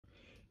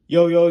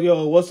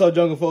Yo, what's up,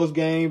 Jungle Folks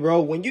gang, bro?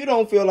 When you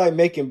don't feel like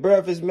making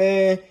breakfast,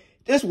 man,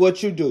 this is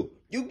what you do.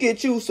 You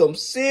get you some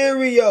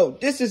cereal.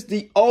 This is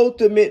the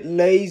ultimate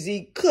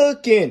lazy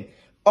cooking.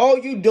 All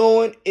you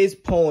doing is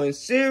pouring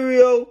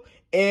cereal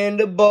in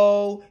the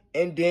bowl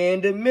and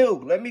then the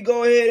milk. Let me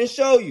go ahead and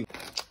show you.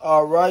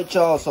 All right,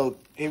 y'all, so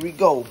here we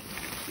go.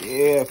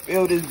 Yeah,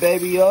 fill this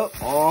baby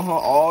up.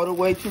 All the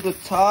way to the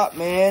top,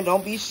 man.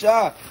 Don't be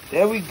shy.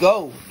 There we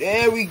go.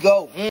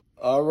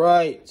 All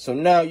right, so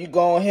now you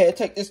go ahead and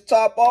take this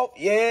top off.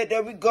 Yeah,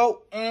 there we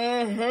go.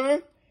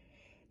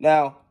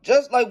 Now,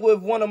 just like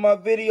with one of my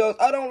videos,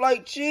 I don't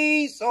like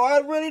cheese, so I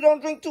really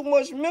don't drink too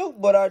much milk,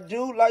 but I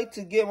do like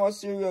to get my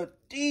cereal a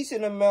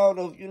decent amount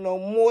of,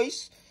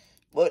 moist.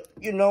 But,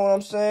 you know what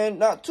I'm saying?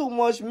 Not too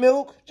much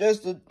milk,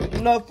 just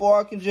enough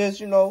for I can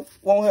just,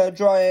 won't have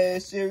dry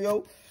ass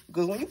cereal.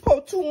 Because when you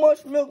put too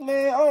much milk,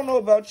 man, I don't know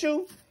about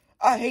you.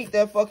 I hate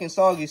that fucking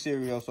soggy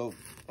cereal. So,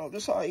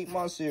 this is how I eat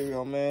my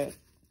cereal, man.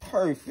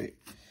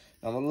 Perfect.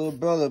 Now, my little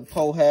brother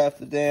pour half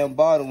the damn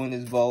bottle in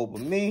his bowl.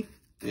 But me,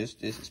 this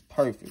is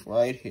perfect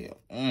right here.